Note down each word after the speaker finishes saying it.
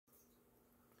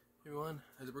Hey everyone,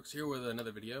 Isaac Brooks here with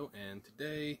another video, and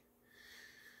today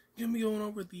I'm going to be going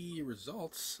over the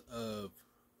results of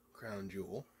Crown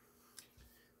Jewel,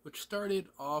 which started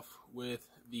off with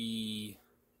the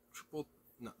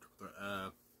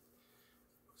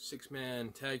six-man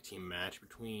tag team match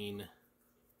between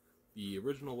the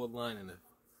original Bloodline and the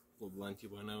Bloodline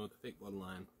 2.0, the fake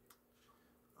Bloodline.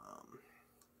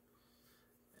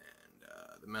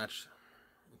 The match,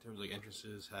 in terms of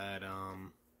entrances, had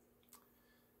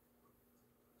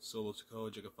Solo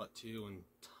Sikoa, Jacob Fatu, and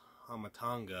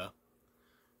Tamatanga,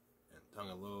 and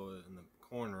Tangaloa in the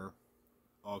corner,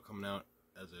 all coming out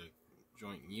as a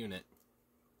joint unit.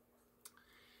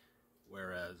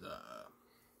 Whereas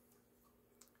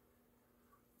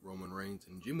Roman Reigns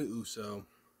and Jimmy Uso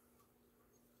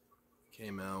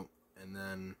came out, and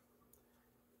then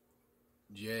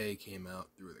Jay came out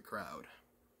through the crowd.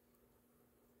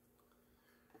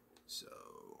 So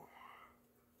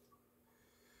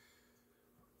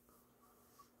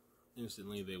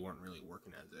instantly they weren't really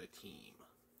working as a team.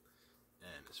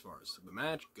 And as far as the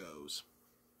match goes,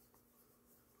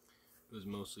 it was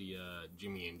mostly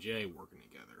Jimmy and Jay working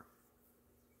together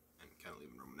and kind of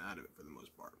leaving Roman out of it for the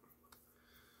most part.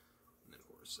 And then of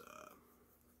course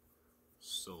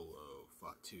Solo,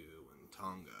 Fatu, and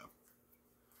Tonga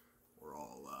were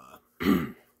all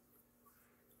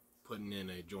putting in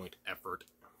a joint effort.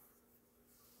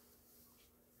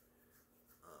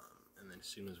 And then as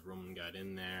soon as Roman got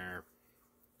in there,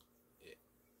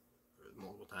 there was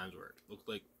multiple times where it looked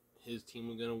like his team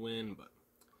was going to win, but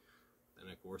then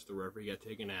of course the referee got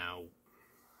taken out.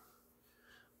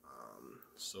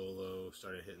 Solo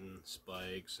started hitting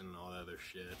spikes and all that other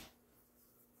shit.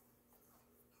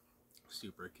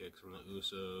 Super kicks from the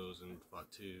Usos and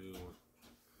Fatu. And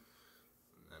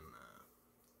then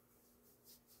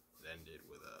it ended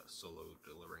with Solo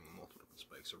delivering multiple different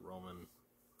spikes at Roman,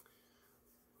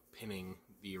 pinning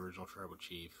the original tribal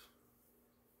chief,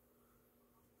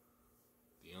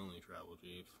 the only tribal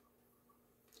chief,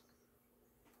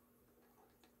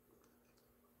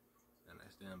 and I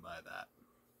stand by that.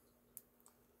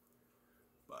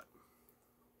 But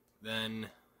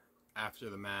then after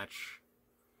the match,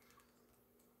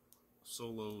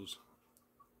 Solo's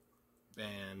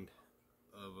band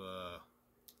of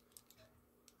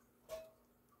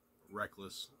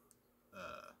reckless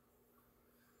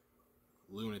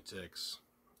lunatics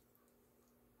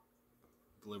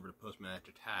delivered a post-match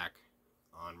attack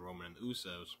on Roman and the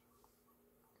Usos,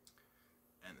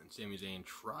 and then Sami Zayn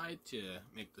tried to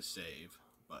make the save,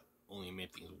 but only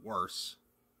made things worse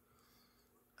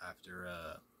after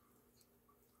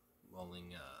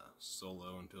lulling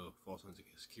Solo into a false sense of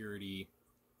security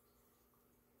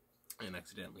and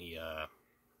accidentally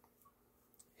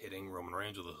hitting Roman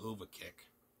Reigns with a hoover kick,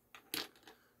 which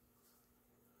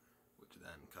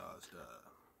then caused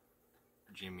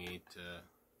Jimmy to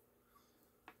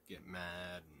get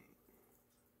mad,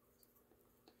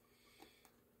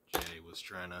 and Jay was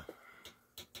trying to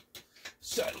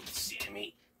silence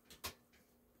Sammy.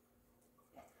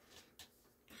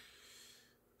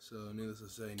 So needless to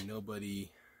say,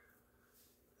 nobody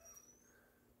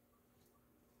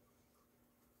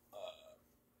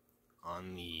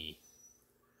on the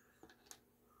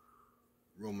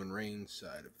Roman Reigns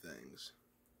side of things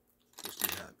was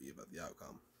too happy about the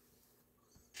outcome.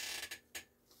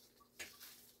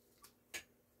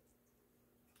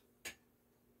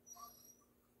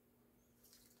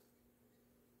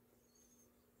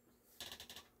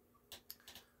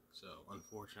 So,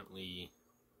 unfortunately,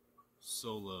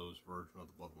 Solo's version of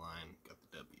the Bloodline got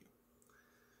the W,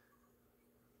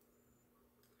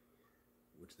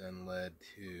 which then led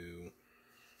to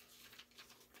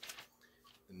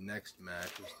the next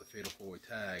match, was the Fatal 4-Way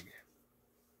Tag.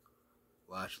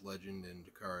 Lash Legend and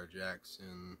Jakara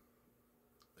Jackson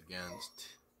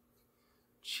against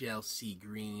Chelsea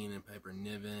Green and Piper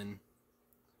Niven.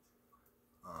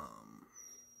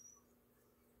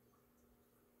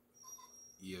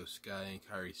 Io Sky and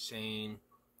Kairi Sane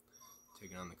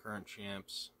taking on the current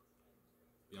champs,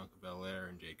 Bianca Belair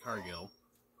and Jade Cargill.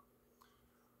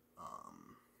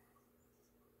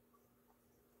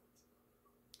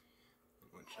 In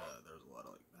which there was a lot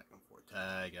of back and forth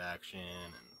tag action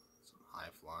and some high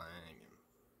flying and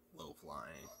low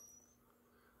flying.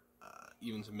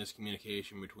 Even some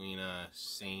miscommunication between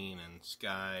Sane and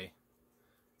Sky,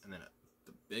 and then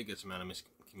the biggest amount of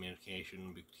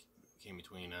miscommunication came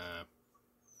between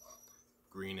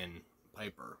Green and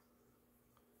Piper.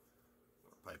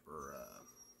 Piper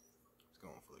was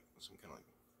going for some kind of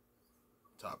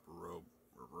top rope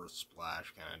reverse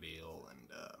splash kind of deal, and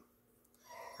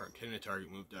her intended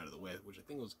target moved out of the way, which I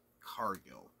think was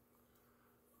Cargill,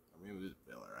 or maybe it was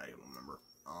Belair, I don't remember.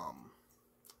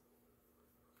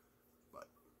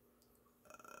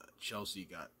 Chelsea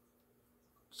got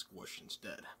squished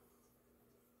instead.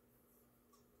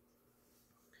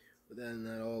 But then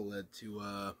that all led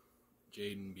to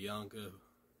Jade and Bianca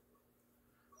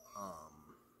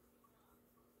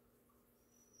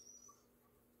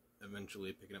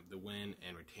eventually picking up the win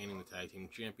and retaining the tag team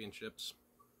championships,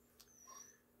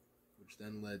 which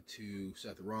then led to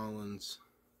Seth Rollins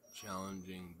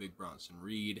challenging Big Bronson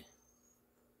Reed,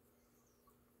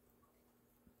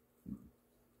 in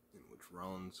which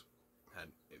Rollins had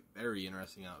a very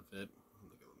interesting outfit,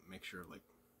 like a mixture of like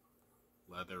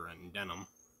leather and denim,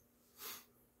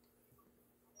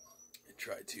 and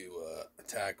tried to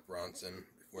attack Bronson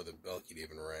before the bell could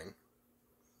even ring,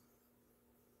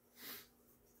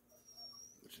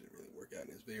 which didn't really work out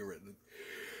in his favor at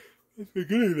the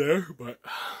beginning there, but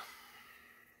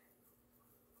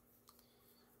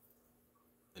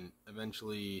and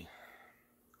eventually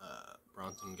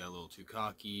Bronson got a little too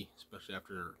cocky, especially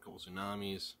after a couple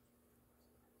tsunamis.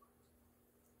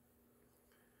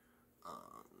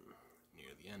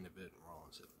 Near the end of it,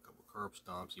 Rollins hit a couple curb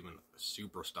stomps, even a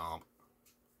super stomp.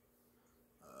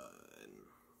 And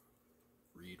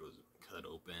Reed was cut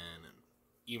open, and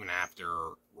even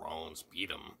after Rollins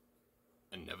beat him,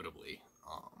 inevitably,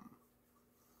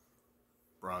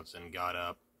 Bronson got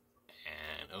up,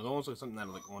 and it was almost like something out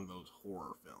of like one of those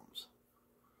horror films.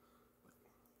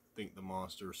 I think the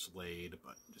monster slayed,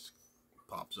 but just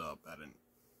pops up and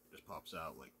just pops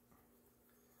out like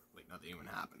nothing even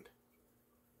happened.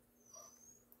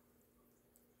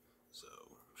 So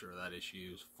I'm sure that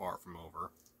issue is far from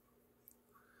over.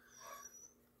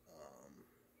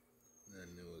 Then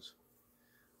it was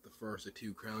the first of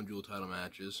 2 Crown Jewel title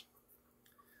matches.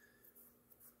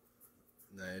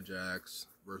 Nia Jax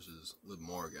versus Liv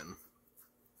Morgan,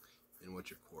 in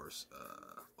which, of course,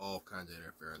 all kinds of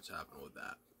interference happened with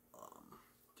that.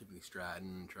 Tiffany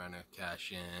Stratton trying to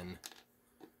cash in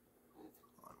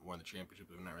on one of the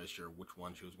championships. I'm not really sure which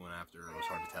one she was going after. It was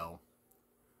hard to tell,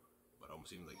 but it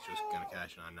almost seemed like she was going to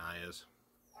cash in on Nia's.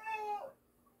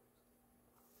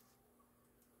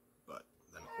 But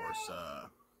then, of course,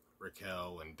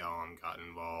 Raquel and Dom got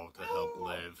involved to help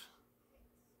Liv.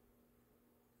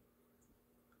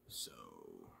 So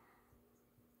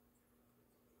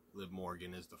Liv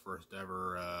Morgan is the first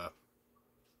ever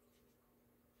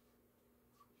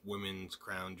women's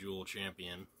Crown Jewel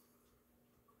champion.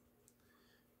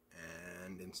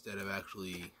 And instead of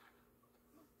actually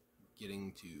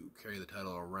getting to carry the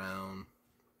title around,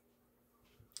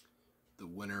 the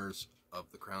winners of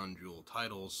the Crown Jewel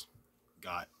titles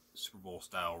got Super Bowl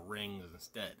style rings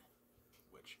instead,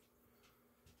 which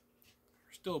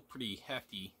are still pretty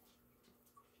hefty.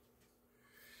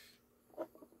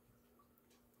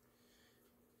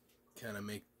 Kind of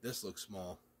make this look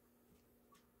small.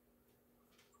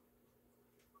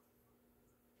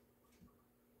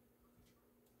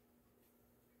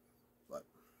 But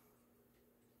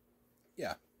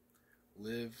yeah,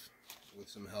 Liv, with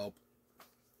some help,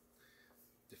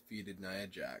 defeated Nia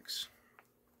Jax.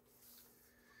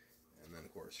 And then,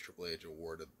 of course, Triple H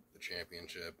awarded the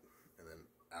championship, and then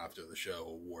after the show,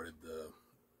 awarded the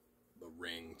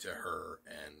ring to her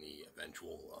and the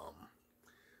eventual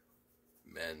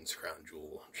men's Crown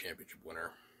Jewel championship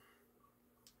winner.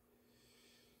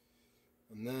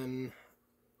 And then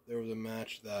there was a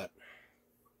match that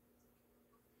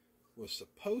was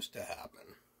supposed to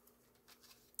happen,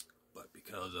 but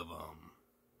because of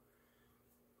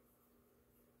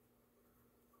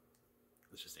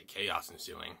let's just say chaos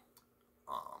ensuing,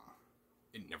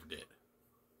 it never did.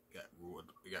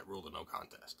 It got ruled a no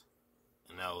contest,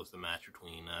 and that was the match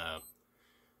between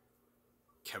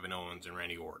Kevin Owens and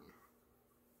Randy Orton.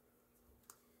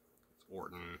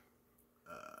 Orton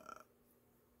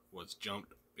was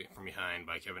jumped from behind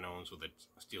by Kevin Owens with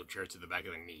a steel chair to the back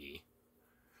of the knee,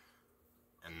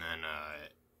 and then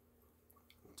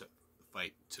took the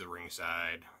fight to the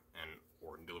ringside, and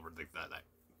Orton delivered that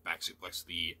back suplex to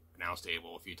the announce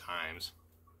table a few times,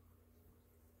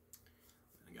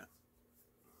 and got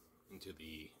into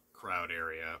the crowd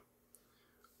area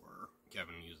where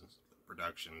Kevin uses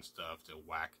production stuff to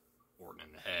whack Orton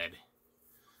in the head,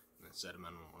 and then set him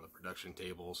on one of the production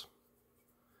tables,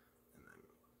 and then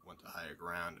went to higher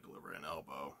ground to deliver an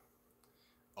elbow.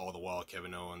 All the while,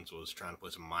 Kevin Owens was trying to play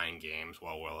some mind games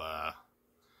while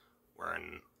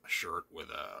wearing a shirt with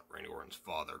Randy Orton's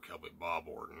father, Cowboy Bob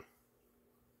Orton.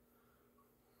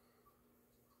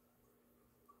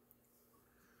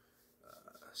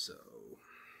 So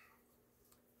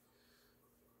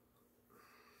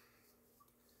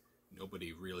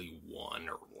nobody really won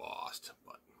or lost,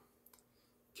 but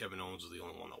Kevin Owens was the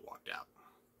only one that walked out.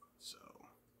 So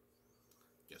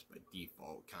I guess by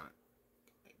default, kind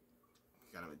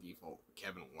kind of a default.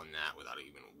 Kevin won that without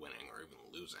even winning or even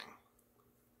losing.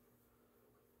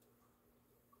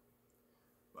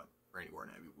 But Randy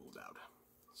Orton had to be ruled out.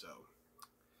 So,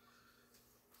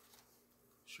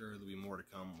 sure, there'll be more to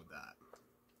come with that.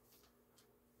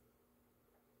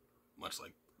 Much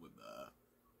like with the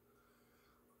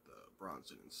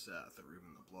Bronson and Seth, or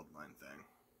even the Bloodline thing.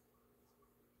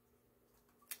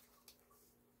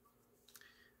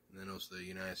 And then also the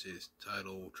United States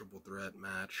title triple threat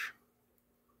match.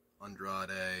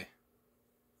 Andrade,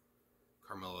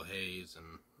 Carmelo Hayes,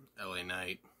 and LA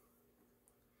Knight.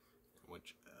 In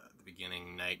which, at the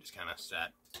beginning, Knight just kind of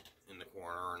sat in the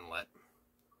corner and let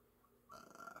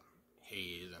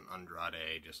Hayes and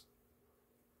Andrade just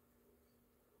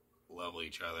level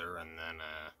each other, and then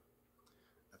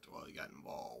after a while he got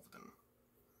involved, and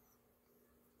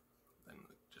then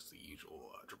just the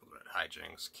usual triple threat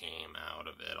hijinks came out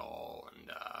of it all,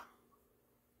 and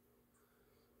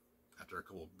after a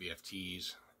couple of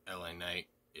BFTs, LA Knight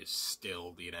is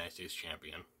still the United States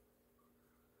champion.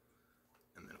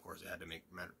 And then of course they had to make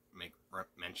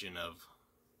mention of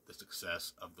the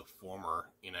success of the former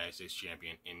United States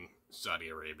champion in Saudi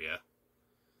Arabia.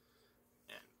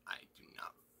 And I do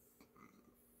not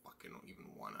fucking even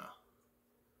want to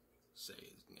say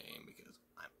his name because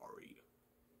I'm already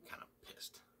kind of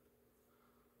pissed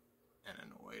and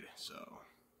annoyed. So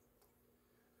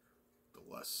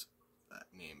the less that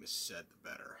name is said, the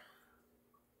better.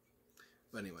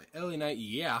 But anyway, LA Knight,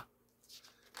 yeah,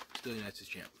 still United States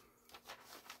champ.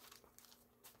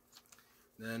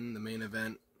 Then the main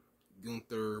event,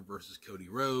 Gunther versus Cody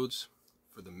Rhodes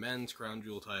for the men's Crown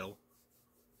Jewel title,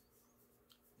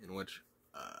 in which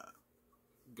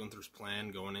Gunther's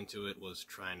plan going into it was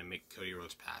trying to make Cody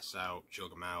Rhodes pass out,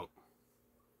 choke him out,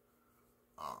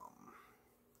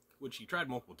 which he tried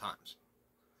multiple times,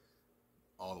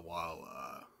 all the while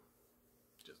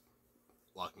just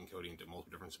locking Cody into multiple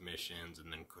different submissions,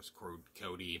 and then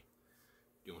Cody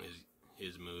doing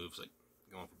his moves, like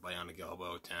going for bionic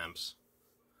elbow attempts,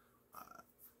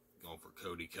 going for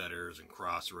Cody cutters and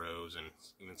crossroads, and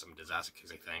even some disaster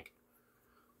kicks, I think.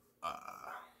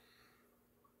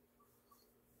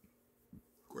 Of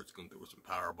course, Gunther with some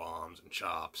power bombs and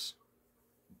chops,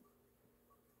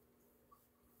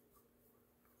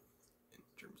 and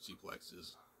German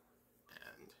suplexes,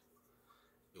 and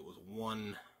it was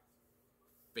one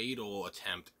fatal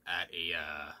attempt at a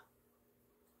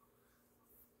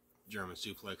German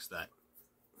suplex that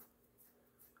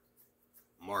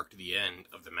marked the end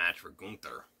of the match for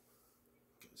Gunther,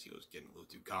 because he was getting a little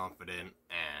too confident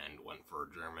and went for a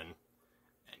German,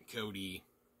 and Cody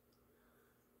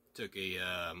took a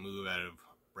move out of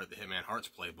Bret the Hitman Hart's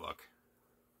playbook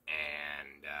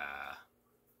and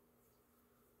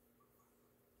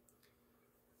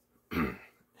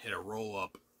hit a roll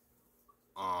up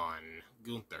on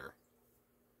Gunther.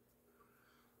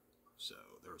 So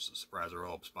there was a surprise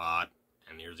roll up spot,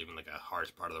 and there's even like a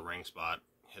hardest part of the ring spot,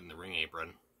 hitting the ring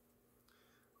apron.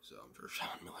 So I'm sure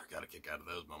Sean Miller got a kick out of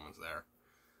those moments there.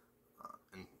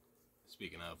 And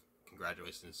speaking of,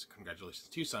 congratulations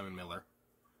to Simon Miller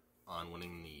on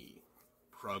winning the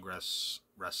Progress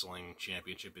Wrestling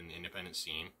Championship in the independent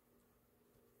scene.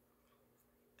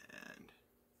 And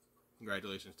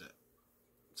congratulations to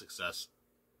success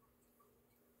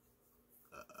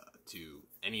to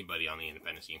anybody on the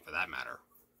independent scene for that matter.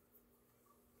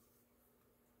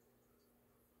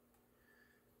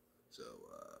 So,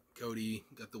 Cody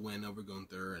got the win over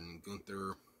Gunther, and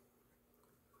Gunther,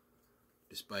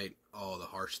 despite all the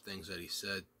harsh things that he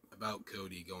said about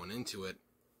Cody going into it,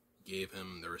 gave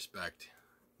him the respect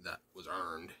that was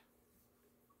earned.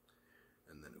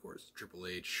 And then, of course, Triple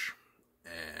H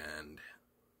and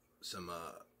some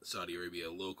Saudi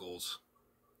Arabia locals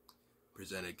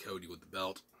presented Cody with the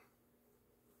belt.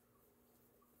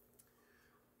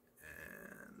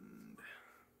 And,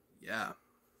 yeah.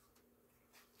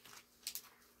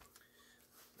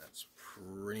 That's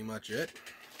pretty much it.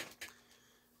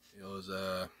 It was,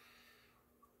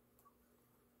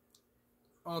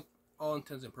 all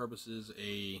intents and purposes,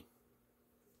 it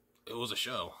was a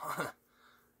show. It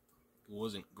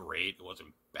wasn't great, it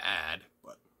wasn't bad,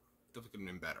 but definitely could have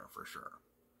been better, for sure.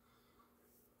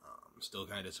 Still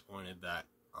kind of disappointed that,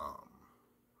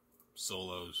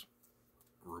 Solo's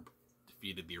group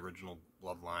defeated the original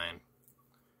Bloodline,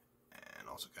 and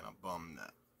also kind of bummed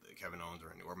that the Kevin Owens or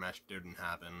Randy Orton match didn't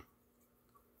happen,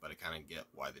 but I kind of get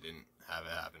why they didn't have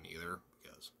it happen either,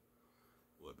 because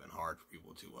it would have been hard for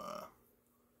people to,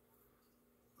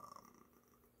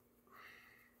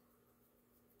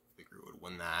 figure who would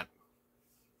win that.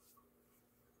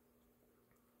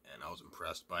 And I was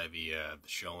impressed by the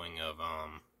showing of,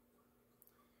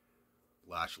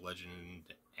 Lash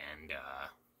Legend and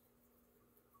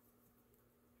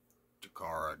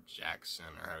Dakara Jackson,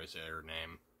 or how do you say her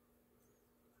name?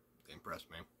 They impressed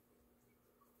me.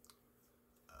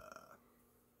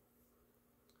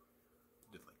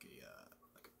 Did like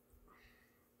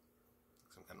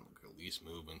some kind of like release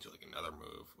move into like another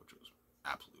move, which was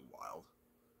absolutely wild.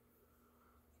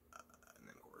 And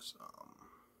then of course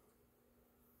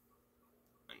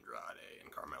Andrade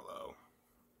and Carmelo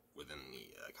within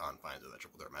the confines of that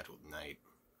triple threat match with Knight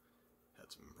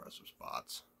had some impressive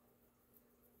spots.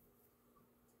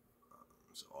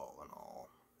 So all in all,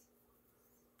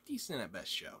 decent at best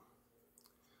show.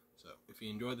 So if you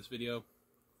enjoyed this video,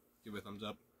 give it a thumbs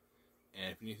up,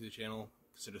 and if you're new to the channel,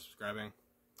 consider subscribing.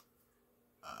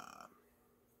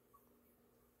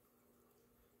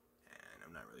 And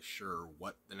I'm not really sure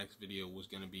what the next video was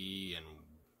going to be and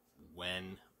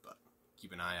when, but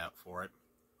keep an eye out for it.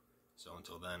 So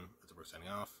until then, that's where we're signing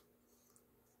off.